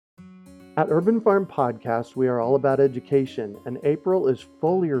At Urban Farm Podcast, we are all about education, and April is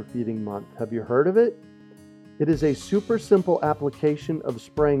foliar feeding month. Have you heard of it? It is a super simple application of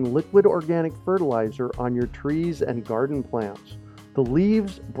spraying liquid organic fertilizer on your trees and garden plants. The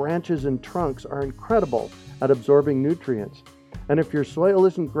leaves, branches, and trunks are incredible at absorbing nutrients. And if your soil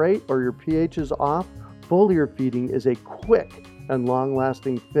isn't great or your pH is off, foliar feeding is a quick and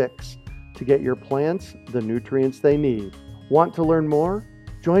long-lasting fix to get your plants the nutrients they need. Want to learn more?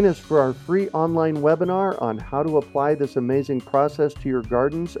 Join us for our free online webinar on how to apply this amazing process to your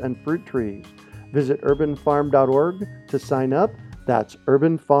gardens and fruit trees. Visit urbanfarm.org to sign up. That's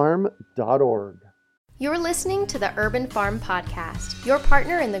urbanfarm.org. You're listening to the Urban Farm Podcast, your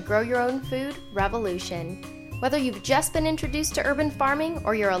partner in the grow your own food revolution. Whether you've just been introduced to urban farming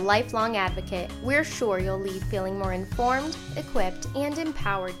or you're a lifelong advocate, we're sure you'll leave feeling more informed, equipped, and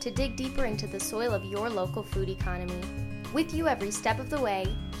empowered to dig deeper into the soil of your local food economy. With you every step of the way,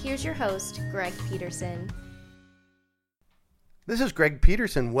 here's your host, Greg Peterson. This is Greg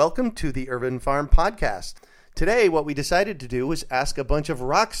Peterson. Welcome to the Urban Farm Podcast. Today, what we decided to do was ask a bunch of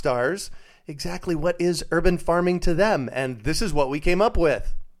rock stars exactly what is urban farming to them, and this is what we came up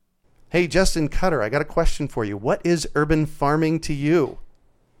with. Hey, Justin Cutter, I got a question for you. What is urban farming to you?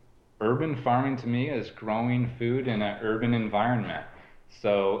 Urban farming to me is growing food in an urban environment.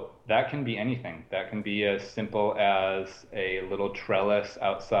 So that can be anything. That can be as simple as a little trellis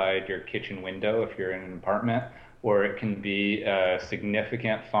outside your kitchen window if you're in an apartment, or it can be a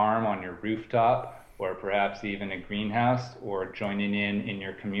significant farm on your rooftop, or perhaps even a greenhouse, or joining in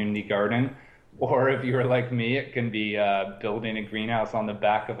your community garden. Or if you're like me, it can be building a greenhouse on the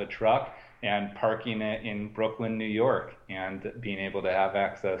back of a truck and parking it in Brooklyn, New York, and being able to have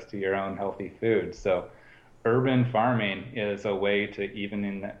access to your own healthy food. So urban farming is a way to, even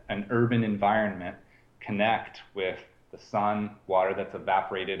in an urban environment, connect with the sun, water that's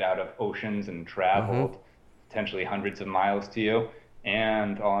evaporated out of oceans and traveled potentially hundreds of miles to you,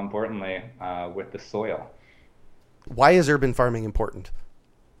 and all importantly, with the soil. Why is urban farming important?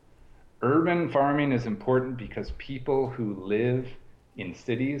 Urban farming is important because people who live in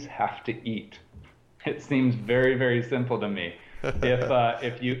cities have to eat. It seems very, very simple to me.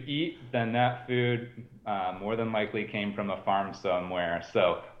 If you eat, then that food more than likely came from a farm somewhere.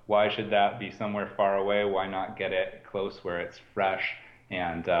 So why should that be somewhere far away? Why not get it close where it's fresh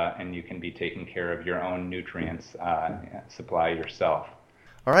and you can be taking care of your own nutrients supply yourself?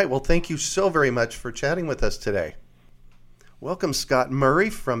 All right, well, thank you so very much for chatting with us today. Welcome, Scott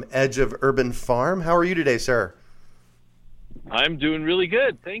Murray from Edge of Urban Farm. How are you today, sir? I'm doing really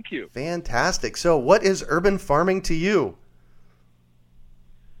good. Thank you. Fantastic. So what is urban farming to you?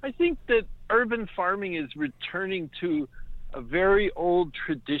 I think that urban farming is returning to a very old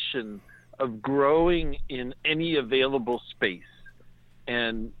tradition of growing in any available space.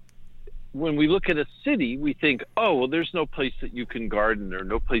 And when we look at a city, we think, oh, well, there's no place that you can garden or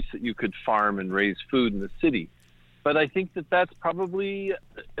no place that you could farm and raise food in the city. But I think that that's probably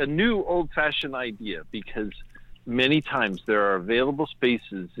a new old-fashioned idea, because many times there are available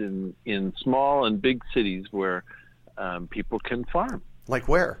spaces in small and big cities where people can farm. Like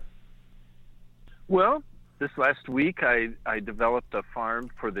where? Well, this last week I developed a farm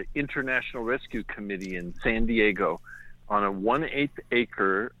for the International Rescue Committee in San Diego on a 1/8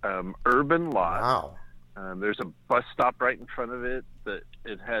 acre urban lot. Wow. There's a bus stop right in front of it.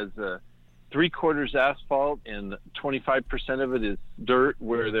 It has 3/4 asphalt and 25% of it is dirt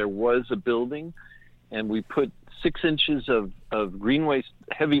where there was a building. And we put 6 inches of green waste,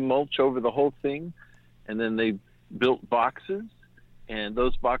 heavy mulch over the whole thing. And then they built boxes, and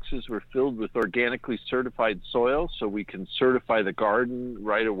those boxes were filled with organically certified soil so we can certify the garden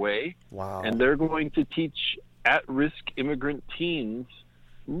right away. Wow. And they're going to teach at-risk immigrant teens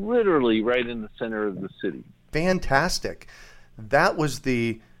literally right in the center of the city. Fantastic. That was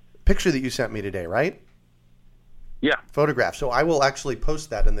the picture that you sent me today, right? Yeah. Photograph. So I will actually post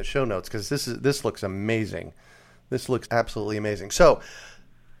that in the show notes because this looks amazing. This looks absolutely amazing. So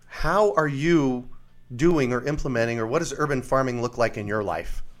how are you doing or implementing, or what does urban farming look like in your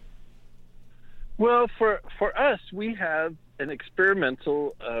life? Well, for us, we have an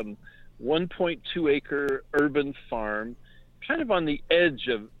experimental 1.2 acre urban farm kind of on the edge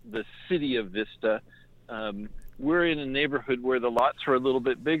of the city of Vista. We're in a neighborhood where the lots are a little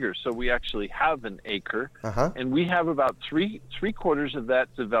bit bigger, so we actually have an acre, and we have about three-quarters of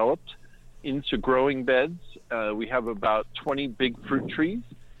that developed into growing beds. We have about 20 big fruit trees,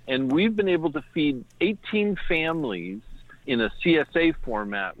 and we've been able to feed 18 families in a CSA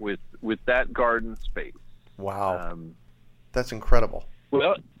format with that garden space. Wow. That's incredible.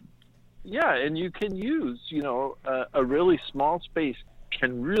 Well, yeah, and you can use, a really small space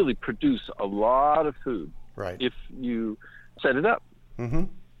can really produce a lot of food Right. if you set it up. Mm-hmm.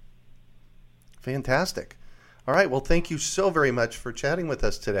 Fantastic. All right. Well, thank you so very much for chatting with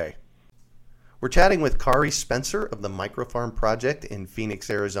us today. We're chatting with Kari Spencer of the Microfarm Project in Phoenix,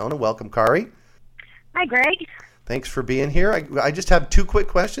 Arizona. Welcome, Kari. Hi, Greg. Thanks for being here. I just have two quick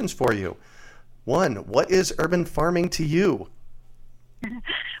questions for you. One, what is urban farming to you?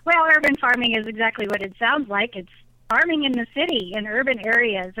 Well, urban farming is exactly what it sounds like. It's farming in the city, in urban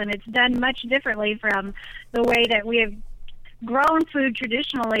areas, and it's done much differently from the way that we have grown food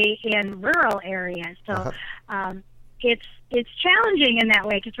traditionally in rural areas. So it's challenging in that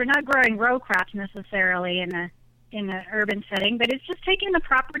way because we're not growing row crops necessarily in an urban setting, but it's just taking the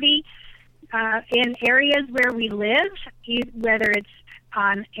property in areas where we live, whether it's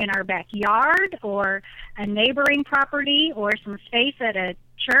in our backyard or a neighboring property or some space at a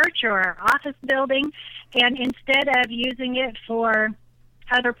church or our office building, and instead of using it for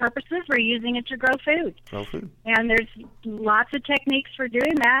other purposes, we're using it to grow food. Grow food. And there's lots of techniques for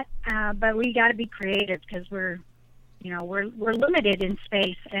doing that, but we got to be creative because we're limited in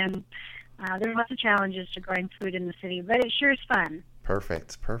space, and there's lots of challenges to growing food in the city, but it sure is fun.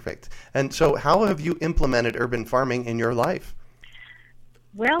 Perfect. And so how have you implemented urban farming in your life?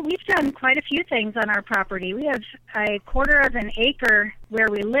 Well, we've done quite a few things on our property. We have a quarter of an acre where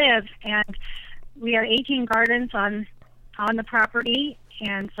we live, and we have 18 gardens on the property,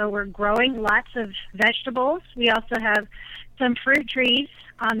 and so we're growing lots of vegetables. We also have some fruit trees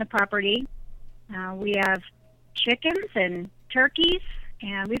on the property. We have chickens and turkeys,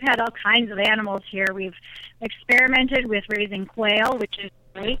 and we've had all kinds of animals here. We've experimented with raising quail, which is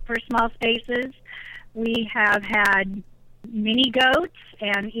great for small spaces. We have had mini goats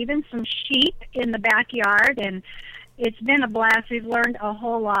and even some sheep in the backyard, and it's been a blast. We've learned a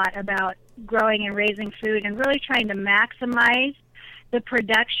whole lot about growing and raising food and really trying to maximize the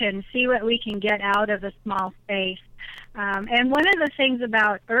production, see what we can get out of a small space. And one of the things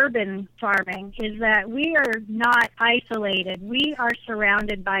about urban farming is that we are not isolated. We are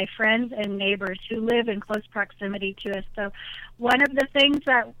surrounded by friends and neighbors who live in close proximity to us. So one of the things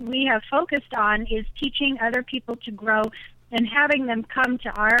that we have focused on is teaching other people to grow and having them come to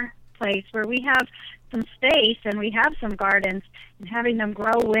our place where we have some space and we have some gardens, and having them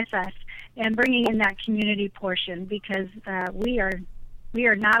grow with us and bringing in that community portion, because we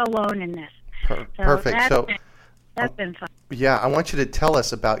are not alone in this. Perfect. That's been fun. Yeah, I want you to tell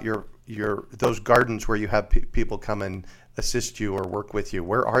us about your those gardens where you have people come and assist you or work with you.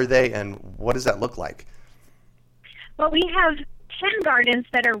 Where are they, and what does that look like? Well, we have 10 gardens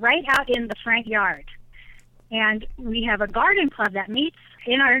that are right out in the front yard. And we have a garden club that meets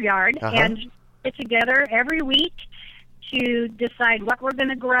in our yard and get together every week to decide what we're going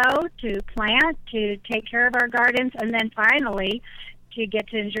to grow, to plant, to take care of our gardens, and then finally to get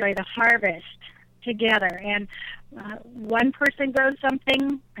to enjoy the harvest together. And one person grows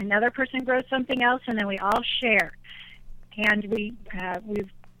something, another person grows something else, and then we all share. And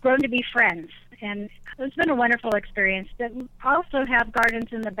we've grown to be friends. And it's been a wonderful experience. But we also have gardens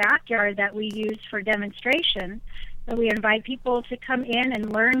in the backyard that we use for demonstration. So we invite people to come in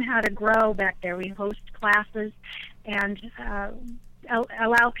and learn how to grow back there. We host classes and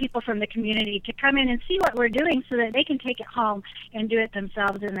allow people from the community to come in and see what we're doing so that they can take it home and do it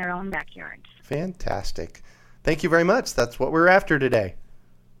themselves in their own backyards. Fantastic. Thank you very much. That's what we're after today.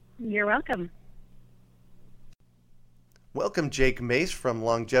 You're welcome. Welcome, Jake Mace from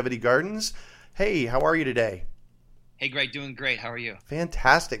Longevity Gardens. Hey, how are you today? Hey, Greg, doing great. How are you?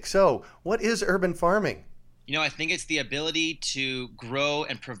 Fantastic. So, what is urban farming? You know, I think it's the ability to grow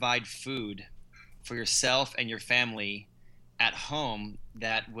and provide food for yourself and your family at home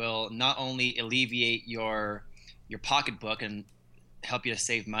that will not only alleviate your pocketbook and help you to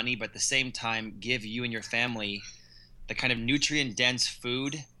save money, but at the same time give you and your family the kind of nutrient-dense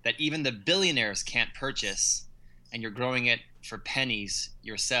food that even the billionaires can't purchase, and you're growing it for pennies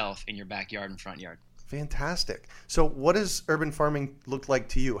yourself in your backyard and front yard. Fantastic. So what does urban farming look like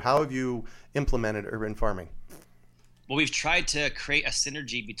to you? How have you implemented urban farming? Well, we've tried to create a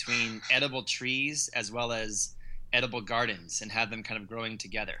synergy between edible trees as well as edible gardens and have them kind of growing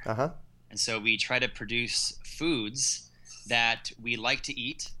together. And so we try to produce foods that we like to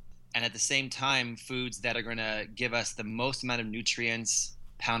eat, and at the same time, foods that are going to give us the most amount of nutrients,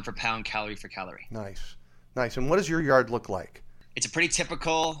 pound for pound, calorie for calorie. Nice. And what does your yard look like? It's a pretty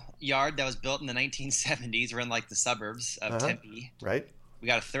typical yard that was built in the 1970s. We're in like the suburbs of Tempe. Right. We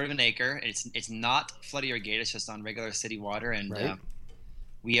got a third of an acre. It's not flood irrigated. It's just on regular city water. And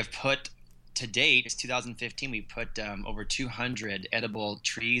we have put, to date, it's 2015, we put over 200 edible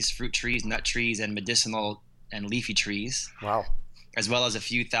trees, fruit trees, nut trees, and medicinal and leafy trees. Wow. as well as a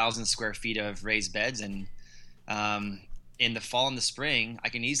few thousand square feet of raised beds. And in the fall and the spring, I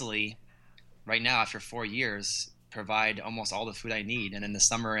can easily, right now after 4 years, provide almost all the food I need. And in the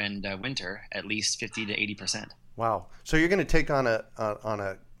summer and winter, at least 50 to 80%. Wow. So you're going to take on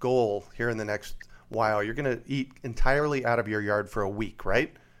a goal here in the next while. You're going to eat entirely out of your yard for a week,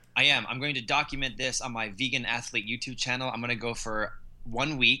 right? I am. I'm going to document this on my Vegan Athlete YouTube channel. I'm going to go for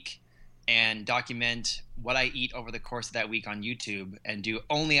 1 week and document what I eat over the course of that week on YouTube and do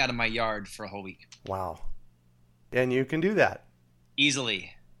only out of my yard for a whole week. Wow. And you can do that.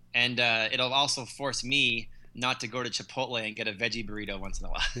 Easily. And it'll also force me not to go to Chipotle and get a veggie burrito once in a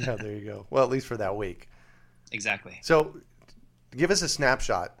while. Yeah, there you go. Well, at least for that week. Exactly. So give us a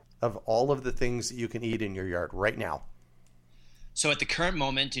snapshot of all of the things that you can eat in your yard right now. So at the current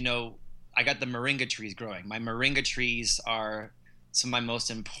moment, I got the moringa trees growing. My moringa trees are some of my most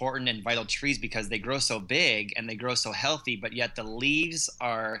important and vital trees because they grow so big and they grow so healthy, but yet the leaves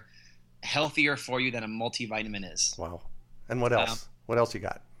are healthier for you than a multivitamin is. Wow. And what else? What else you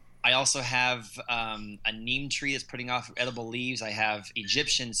got? I also have a neem tree that's putting off edible leaves. I have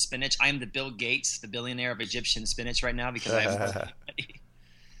Egyptian spinach. I am the Bill Gates, the billionaire of Egyptian spinach right now because I have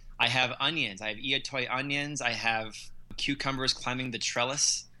I have onions. I have Iatoi onions. I have cucumbers climbing the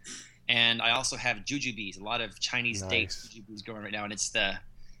trellis. And I also have jujubes, a lot of Chinese dates jujubes growing right now. And it's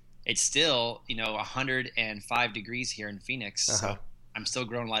still, 105 degrees here in Phoenix. So I'm still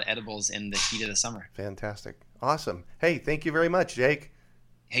growing a lot of edibles in the heat of the summer. Fantastic. Awesome. Hey, thank you very much, Jake.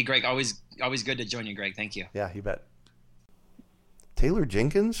 Hey, Greg, always good to join you, Greg. Thank you. Yeah, you bet. Taylor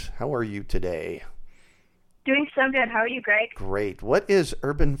Jenkins, how are you today? Doing so good. How are you, Greg? Great. What is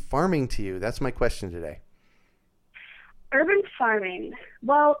urban farming to you? That's my question today. Urban farming.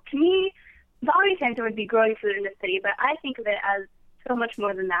 Well, to me, the obvious answer would be growing food in the city, but I think of it as so much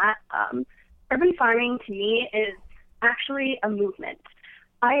more than that. Urban farming, to me, is actually a movement.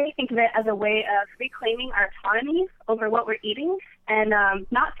 I think of it as a way of reclaiming our autonomy over what we're eating and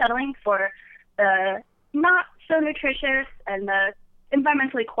not settling for the not so nutritious and the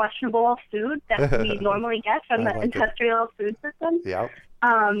environmentally questionable food that we normally get from the industrial food system. Yeah.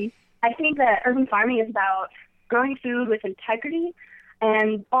 I think that urban farming is about growing food with integrity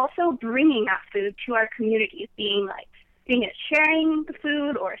and also bringing that food to our communities, being it sharing the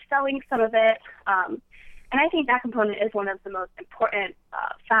food or selling some of it. And I think that component is one of the most important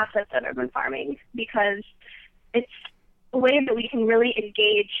facets of urban farming because it's a way that we can really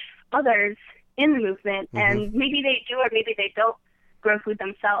engage others in the movement, and maybe they do or maybe they don't grow food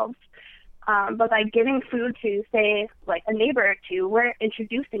themselves. But by giving food to, say, like a neighbor or two, we're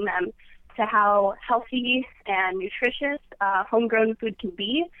introducing them to how healthy and nutritious homegrown food can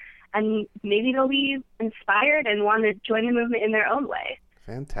be, and maybe they'll be inspired and want to join the movement in their own way.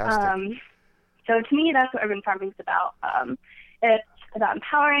 Fantastic. So to me, that's what urban farming is about. It's about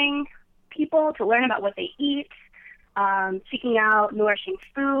empowering people to learn about what they eat, seeking out nourishing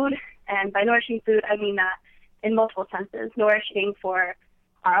food, and by nourishing food, I mean that in multiple senses: nourishing for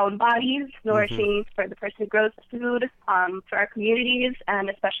our own bodies, nourishing for the person who grows the food, for our communities, and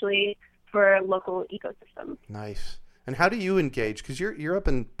especially for local ecosystems. Nice. And how do you engage? Because you're up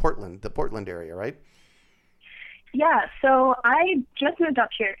in Portland, the Portland area, right? Yeah, so I just moved up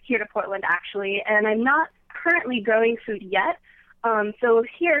here to Portland, actually, and I'm not currently growing food yet. So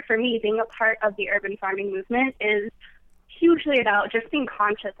here, for me, being a part of the urban farming movement is hugely about just being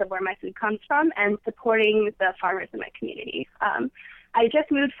conscious of where my food comes from and supporting the farmers in my community. I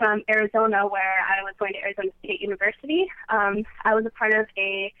just moved from Arizona, where I was going to Arizona State University. I was a part of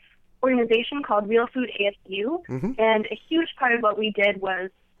a organization called Real Food ASU, and a huge part of what we did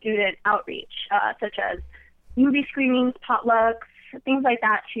was student outreach, such as movie screenings, potlucks, things like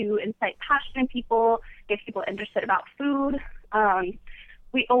that, to incite passion in people, get people interested about food.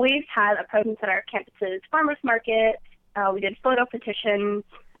 We always had a presence at our campus's farmers market. We did photo petitions,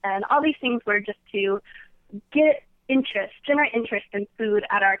 and all these things were just to generate interest in food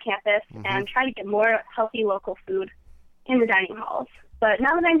at our campus and try to get more healthy local food in the dining halls. But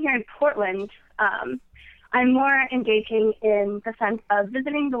now that I'm here in Portland, I'm more engaging in the sense of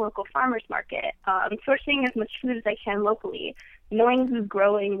visiting the local farmers market, sourcing as much food as I can locally, knowing who's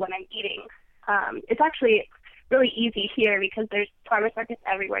growing what I'm eating. It's actually really easy here because there's farmers markets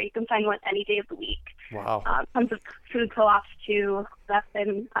everywhere. You can find one any day of the week. Wow. Tons of food co-ops too. That's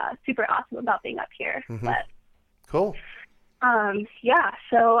been super awesome about being up here. But cool. Yeah,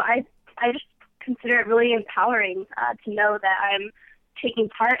 so I just consider it really empowering to know that I'm taking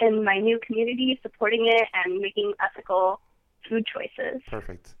part in my new community, supporting it, and making ethical food choices.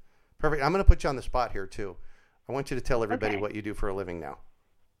 Perfect. I'm going to put you on the spot here, too. I want you to tell everybody what you do for a living now.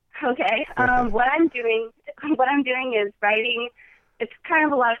 Okay. What I'm doing is writing it's kind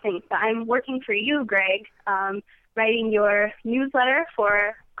of a lot of things. But I'm working for you, Greg, writing your newsletter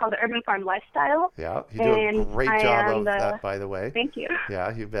called the Urban Farm Lifestyle. Yeah, you do a great job of that, by the way. Thank you.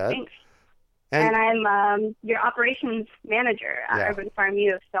 Yeah, you bet. Thanks. And I'm your operations manager at Urban Farm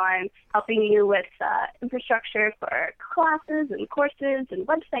Youth, so I'm helping you with infrastructure for classes and courses and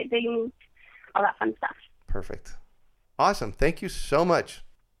website things, all that fun stuff. Perfect. Awesome. Thank you so much.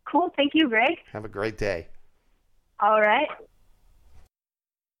 Cool. Thank you, Greg. Have a great day. All right.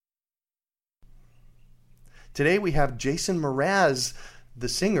 Today we have Jason Mraz, the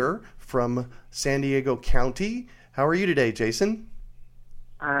singer from San Diego County. How are you today, Jason?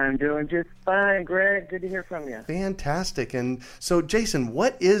 I'm doing just fine, Greg. Good to hear from you. Fantastic. And so, Jason,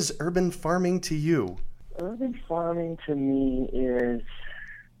 what is urban farming to you? Urban farming to me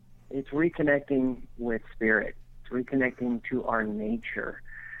it's reconnecting with spirit. It's reconnecting to our nature.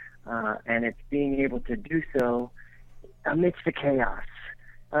 And it's being able to do so amidst the chaos,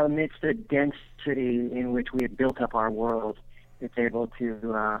 amidst the density in which we have built up our world. It's able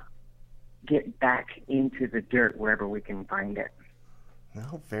to get back into the dirt wherever we can find it.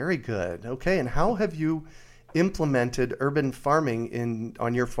 Oh, very good. Okay, and how have you implemented urban farming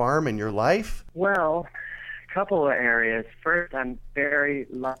on your farm in your life? Well, a couple of areas. First, I'm very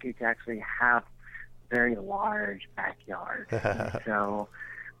lucky to actually have a very large backyard. So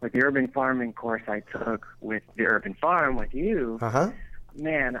with the urban farming course I took with the Urban Farm with you,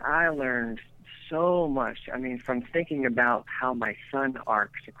 man, I learned so much. I mean, from thinking about how my sun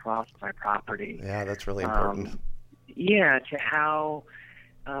arcs across my property. Yeah, that's really important. To how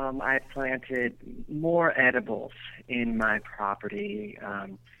I planted more edibles in my property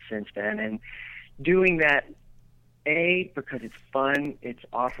since then. And doing that, because it's fun, it's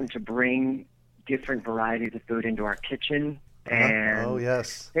awesome to bring different varieties of food into our kitchen and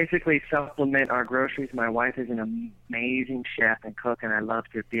basically supplement our groceries. My wife is an amazing chef and cook, and I love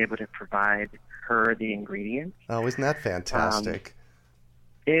to be able to provide her the ingredients. Oh, isn't that fantastic?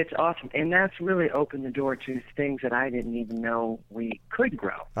 It's awesome, and that's really opened the door to things that I didn't even know we could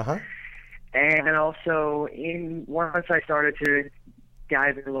grow. And also, once I started to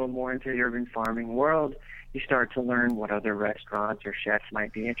dive a little more into the urban farming world, you start to learn what other restaurants or chefs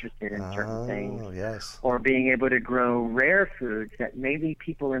might be interested in certain things. Or being able to grow rare foods that maybe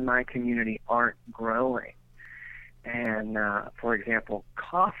people in my community aren't growing. And, for example,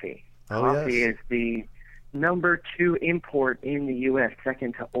 coffee. Coffee is the number 2 import in the U.S.,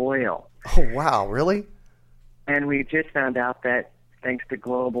 second to oil. Oh, wow, really? And we just found out that thanks to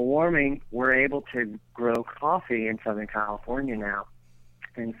global warming, we're able to grow coffee in Southern California now.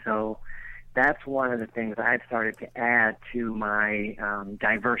 And so that's one of the things I've started to add to my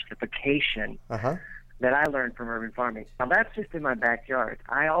diversification that I learned from urban farming. Now, that's just in my backyard.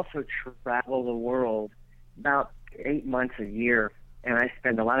 I also travel the world about 8 months a year, and I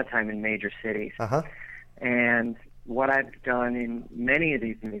spend a lot of time in major cities. And what I've done in many of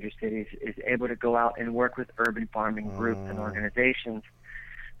these major cities is able to go out and work with urban farming groups and organizations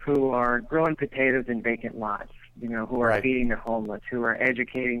who are growing potatoes in vacant lots, who are feeding the homeless, who are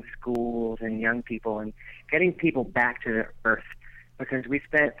educating schools and young people and getting people back to the earth, because we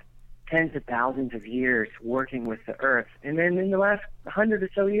spent tens of thousands of years working with the earth. And then in the last 100 or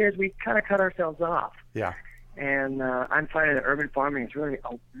so years, we kind of cut ourselves off. Yeah. And I'm finding that urban farming is really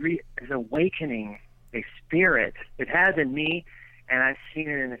is awakening a spirit it has in me, and I've seen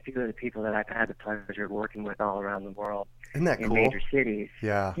it in a few of the people that I've had the pleasure of working with all around the world. Isn't that cool? In major cities.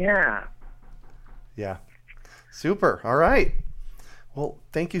 Yeah. Super. All right. Well,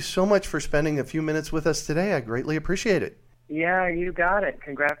 thank you so much for spending a few minutes with us today. I greatly appreciate it. Yeah, you got it.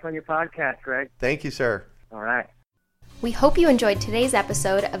 Congrats on your podcast, Greg. Thank you, sir. All right. We hope you enjoyed today's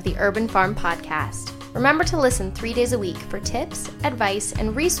episode of the Urban Farm Podcast. Remember to listen 3 days a week for tips, advice,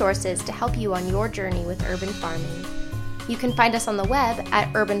 and resources to help you on your journey with urban farming. You can find us on the web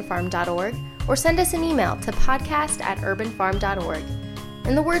at urbanfarm.org or send us an email to podcast@urbanfarm.org.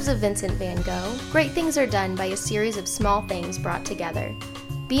 In the words of Vincent van Gogh, great things are done by a series of small things brought together.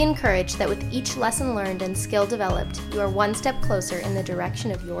 Be encouraged that with each lesson learned and skill developed, you are one step closer in the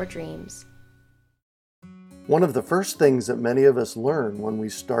direction of your dreams. One of the first things that many of us learn when we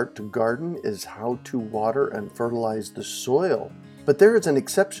start to garden is how to water and fertilize the soil. But there is an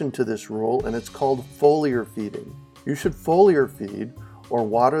exception to this rule, and it's called foliar feeding. You should foliar feed or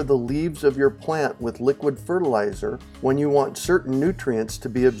water the leaves of your plant with liquid fertilizer when you want certain nutrients to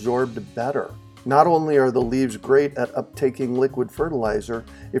be absorbed better. Not only are the leaves great at uptaking liquid fertilizer,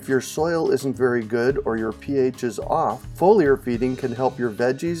 if your soil isn't very good or your pH is off, foliar feeding can help your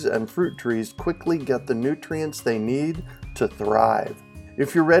veggies and fruit trees quickly get the nutrients they need to thrive.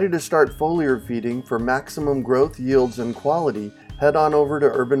 If you're ready to start foliar feeding for maximum growth, yields, and quality, head on over to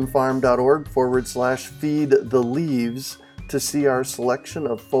urbanfarm.org/feed the leaves to see our selection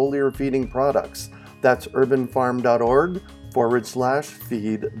of foliar feeding products. That's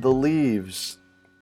urbanfarm.org/feed the leaves.